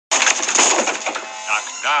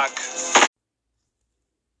Knock.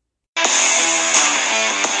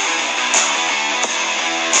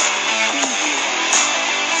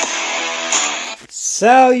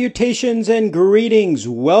 Salutations and greetings.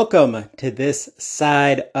 Welcome to this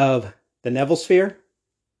side of the Neville Sphere.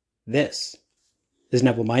 This is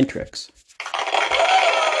Neville Mind Tricks.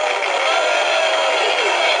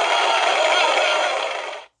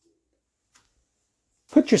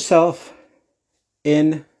 Put yourself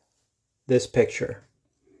in this picture.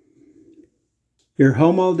 You're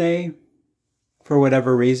home all day for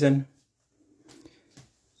whatever reason.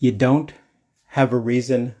 You don't have a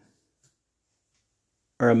reason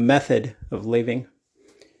or a method of leaving,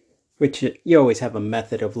 which you always have a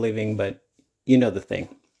method of leaving, but you know the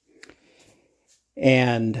thing.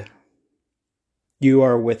 And you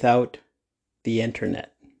are without the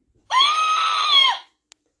internet.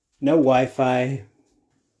 No Wi-Fi,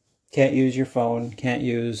 can't use your phone, can't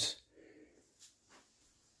use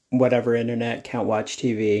whatever internet, can't watch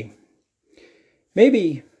TV.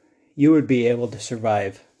 Maybe you would be able to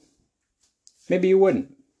survive. Maybe you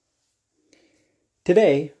wouldn't.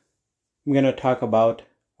 Today, I'm going to talk about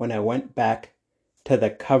when I went back to the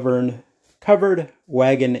covered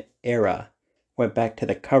wagon era. Went back to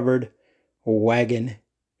the covered wagon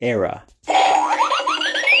era.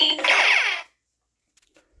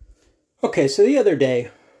 Okay, so the other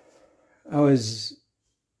day, I was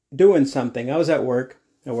doing something. I was at work.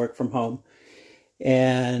 I work from home.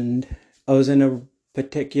 And I was in a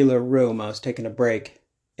particular room. I was taking a break.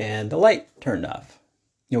 And the light turned off.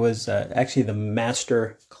 It was actually the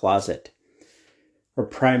master closet. Or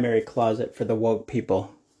primary closet for the woke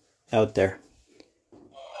people out there.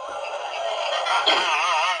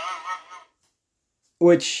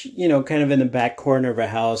 Which, you know, kind of in the back corner of a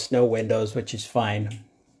house. No windows, which is fine.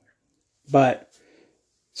 But,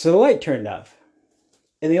 so the light turned off.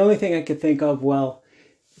 And the only thing I could think of, well,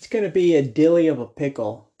 it's going to be a dilly of a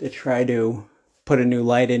pickle to try to put a new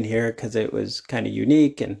light in here because it was kind of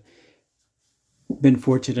unique and been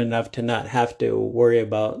fortunate enough to not have to worry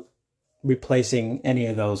about replacing any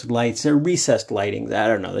of those lights. They're recessed lightings. I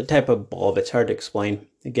don't know, the type of bulb. It's hard to explain.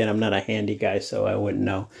 Again, I'm not a handy guy, so I wouldn't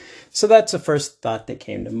know. So that's the first thought that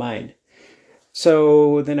came to mind.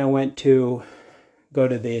 So then I went to go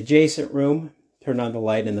to the adjacent room, turn on the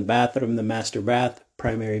light in the bathroom, the master bath,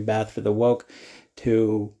 primary bath for the woke,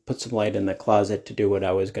 to put some light in the closet to do what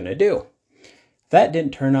I was going to do. That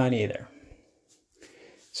didn't turn on either.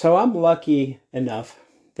 So I'm lucky enough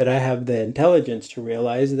that I have the intelligence to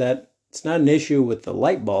realize that it's not an issue with the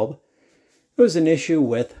light bulb. It was an issue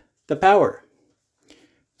with the power.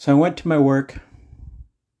 So I went to my work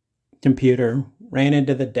computer, ran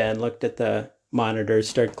into the den, looked at the monitors,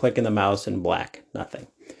 started clicking the mouse, and black, nothing.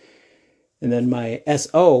 And then my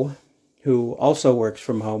SO, who also works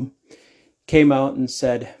from home, came out and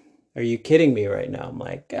said, "Are you kidding me right now?" I'm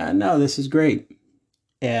like, "No, this is great."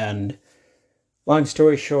 And long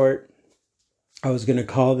story short, I was going to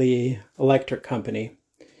call the electric company,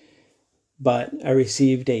 but I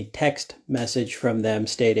received a text message from them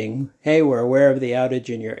stating, "Hey, we're aware of the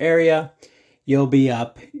outage in your area. You'll be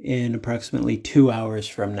up in approximately 2 hours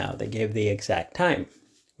from now." They gave the exact time,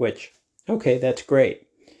 which, okay, that's great.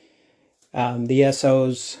 The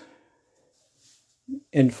SOs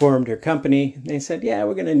informed her company. They said, "Yeah,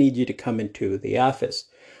 we're going to need you to come into the office,"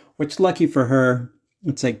 which, lucky for her,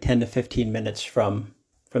 it's like 10 to 15 minutes from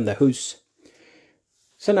the house.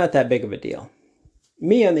 So not that big of a deal.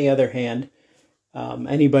 Me, on the other hand,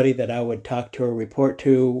 anybody that I would talk to or report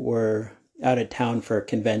to were out of town for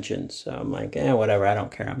conventions. So I'm like, whatever, I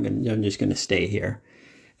don't care. I'm just going to stay here.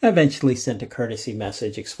 I eventually sent a courtesy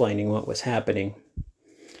message explaining what was happening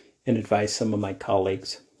and advised some of my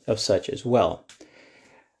colleagues of such as well.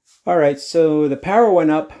 All right, so the power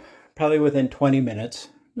went up probably within 20 minutes.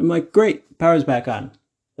 I'm like, great, power's back on.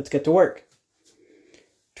 Let's get to work.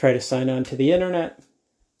 Try to sign on to the internet.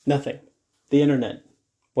 Nothing. The internet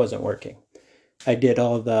wasn't working. I did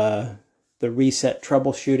all the reset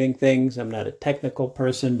troubleshooting things. I'm not a technical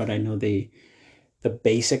person, but I know the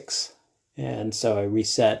basics. And so I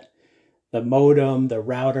reset the modem, the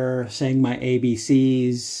router, sang my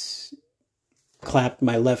ABCs, clapped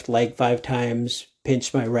my left leg 5 times,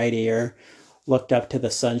 pinched my right ear, looked up to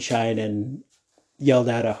the sunshine, and yelled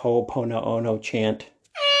out a Ho'oponopono chant.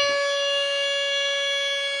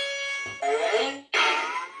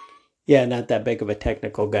 Yeah, not that big of a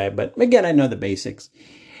technical guy, but again, I know the basics.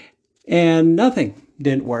 And nothing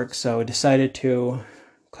didn't work, so I decided to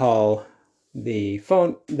call the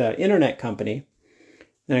internet company.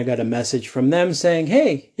 Then I got a message from them saying,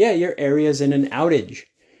 "Hey, yeah, your area's in an outage.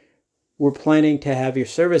 We're planning to have your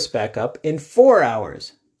service back up in 4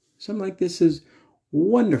 hours." So I'm like, this is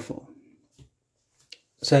Wonderful.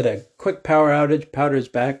 So I had a quick power outage. Powder's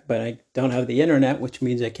back, but I don't have the internet, which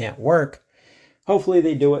means it can't work. Hopefully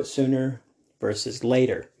they do it sooner versus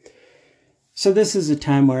later. So this is a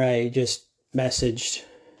time where I just messaged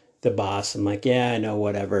the boss. I'm like, yeah, I know,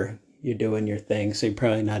 whatever. You're doing your thing, so you're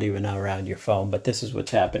probably not even around your phone, but this is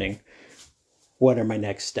what's happening. What are my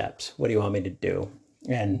next steps? What do you want me to do?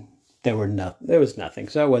 And there was nothing,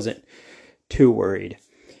 so I wasn't too worried.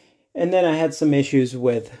 And then I had some issues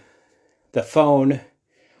with the phone.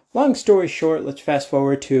 Long story short, let's fast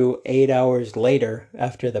forward to 8 hours later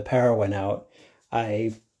after the power went out.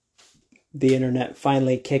 The internet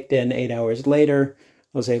finally kicked in 8 hours later.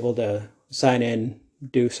 I was able to sign in,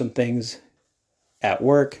 do some things at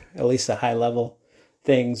work, at least the high level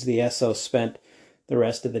things. The SO spent the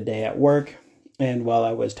rest of the day at work. And while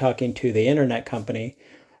I was talking to the internet company,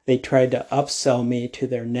 they tried to upsell me to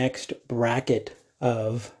their next bracket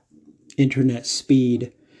of internet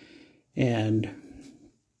speed. And,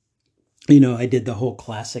 I did the whole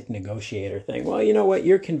classic negotiator thing. Well, you know what?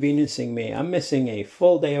 You're conveniencing me. I'm missing a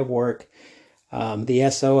full day of work. The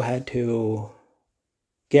SO had to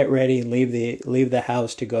get ready and leave the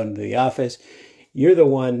house to go into the office. You're the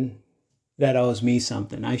one that owes me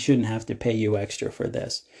something. I shouldn't have to pay you extra for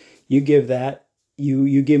this. You give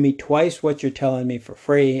me twice what you're telling me for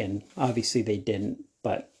free, and obviously they didn't,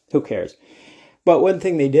 but who cares? But one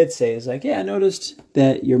thing they did say is like, yeah, I noticed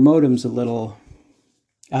that your modem's a little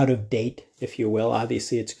out of date, if you will.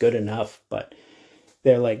 Obviously it's good enough, but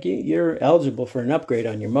they're like, you're eligible for an upgrade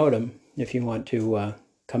on your modem if you want to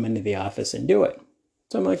come into the office and do it.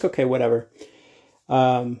 So I'm like, okay, whatever.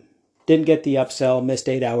 Didn't get the upsell, missed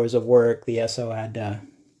 8 hours of work. The SO had to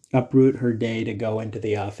uproot her day to go into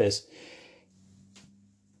the office.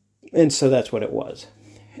 And so that's what it was.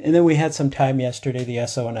 And then we had some time yesterday, the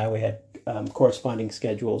SO and I, we had corresponding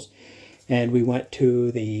schedules. And we went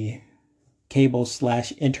to the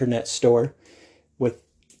cable/internet store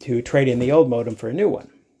to trade in the old modem for a new one.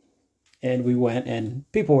 And we went,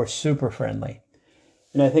 and people were super friendly.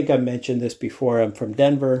 And I think I mentioned this before. I'm from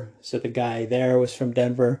Denver, so the guy there was from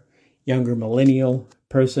Denver, younger millennial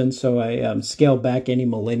person. So I scaled back any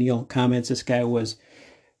millennial comments. This guy was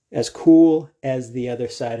as cool as the other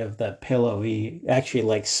side of the pillow. He actually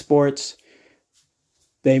likes sports.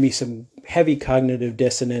 Gave me some heavy cognitive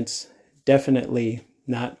dissonance. Definitely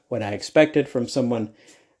not what I expected from someone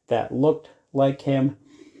that looked like him.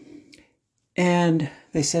 And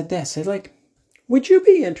they said this. They're like, would you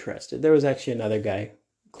be interested? There was actually another guy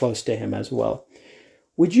close to him as well.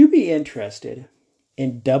 Would you be interested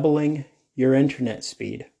in doubling your internet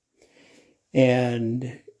speed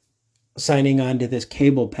and signing on to this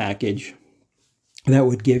cable package that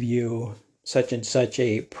would give you such and such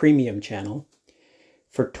a premium channel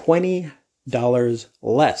for $20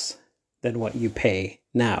 less than what you pay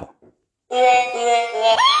now?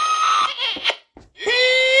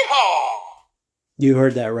 You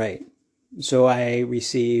heard that right. So I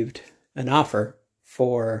received an offer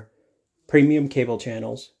for premium cable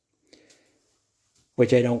channels,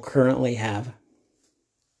 which I don't currently have.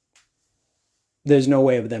 There's no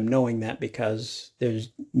way of them knowing that because there's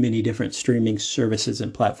many different streaming services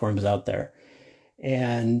and platforms out there.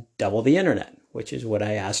 And double the internet, which is what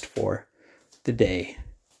I asked for the day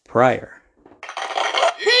prior.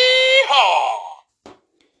 Yeehaw!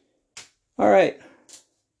 All right.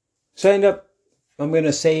 So I'm going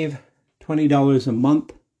to save $20 a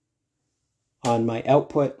month on my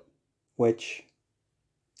output, which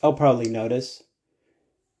I'll probably notice.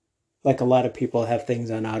 Like a lot of people have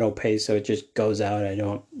things on auto pay, so it just goes out. I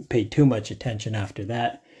don't pay too much attention after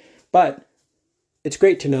that. But it's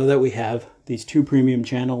great to know that we have these 2 premium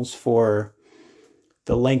channels for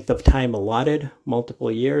the length of time allotted,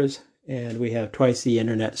 multiple years, and we have twice the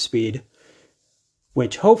internet speed,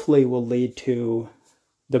 which hopefully will lead to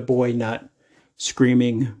the boy not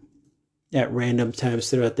screaming at random times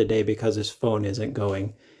throughout the day because his phone isn't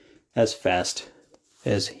going as fast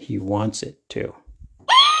as he wants it to.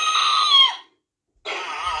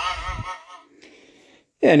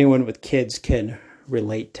 Anyone with kids can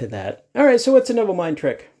relate to that. All right, so what's a Neville mind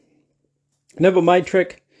trick? Neville mind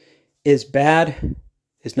trick is bad,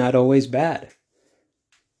 is not always bad.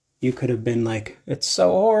 You could have been like, it's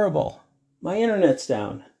so horrible. My internet's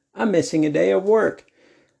down. I'm missing a day of work.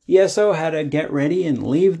 ESO had to get ready and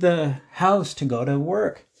leave the house to go to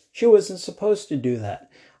work. She wasn't supposed to do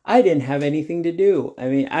that. I didn't have anything to do. I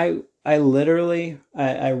mean, I literally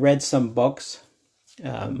read some books,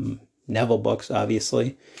 Neville books,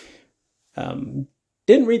 obviously. Didn't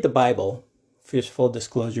read the Bible, just full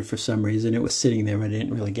disclosure, for some reason. It was sitting there, but I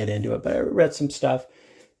didn't really get into it. But I read some stuff,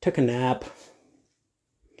 took a nap,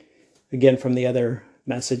 Again, from the other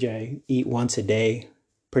message, I eat once a day,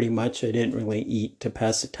 pretty much. I didn't really eat to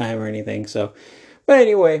pass the time or anything. So, but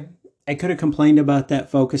anyway, I could have complained about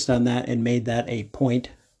that, focused on that, and made that a point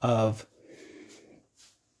of,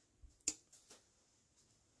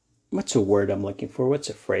 what's a word I'm looking for? What's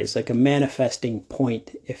a phrase? Like a manifesting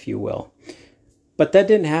point, if you will. But that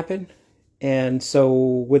didn't happen. And so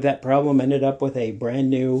with that problem, ended up with a brand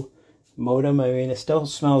new modem. I mean, it still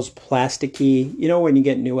smells plasticky. You know, when you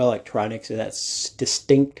get new electronics, that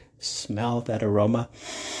distinct smell, that aroma.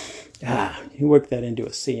 You work that into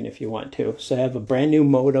a scene if you want to. So I have a brand new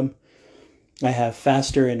modem. I have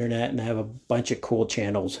faster internet, and I have a bunch of cool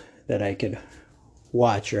channels that I could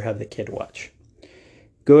watch or have the kid watch.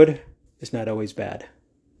 Good is not always bad.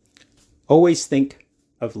 Always think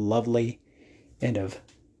of lovely and of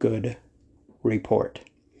good report.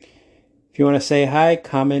 If you want to say hi,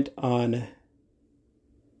 comment on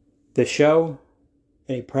the show,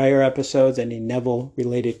 any prior episodes, any Neville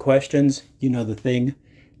related questions, you know the thing.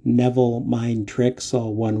 Neville Mind Tricks,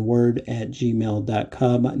 all one word, at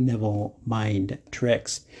gmail.com. Neville Mind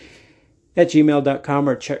Tricks at gmail.com,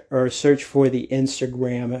 or search for the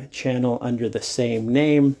Instagram channel under the same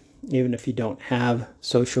name. Even if you don't have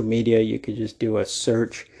social media, you could just do a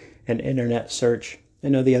search, an internet search. I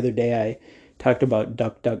know the other day I talked about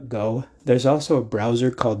DuckDuckGo. There's also a browser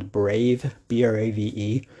called Brave,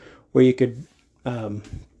 Brave, where you could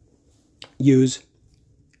use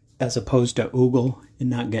as opposed to Google and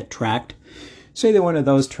not get tracked. So either one of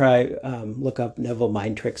those, try, look up Neville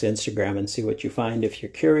Mind Tricks Instagram and see what you find if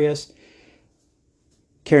you're curious.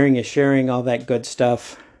 Caring is sharing, all that good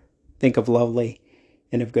stuff. Think of lovely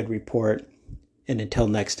and of good report. And until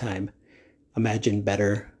next time, imagine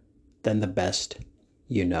better than the best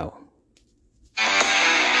you know.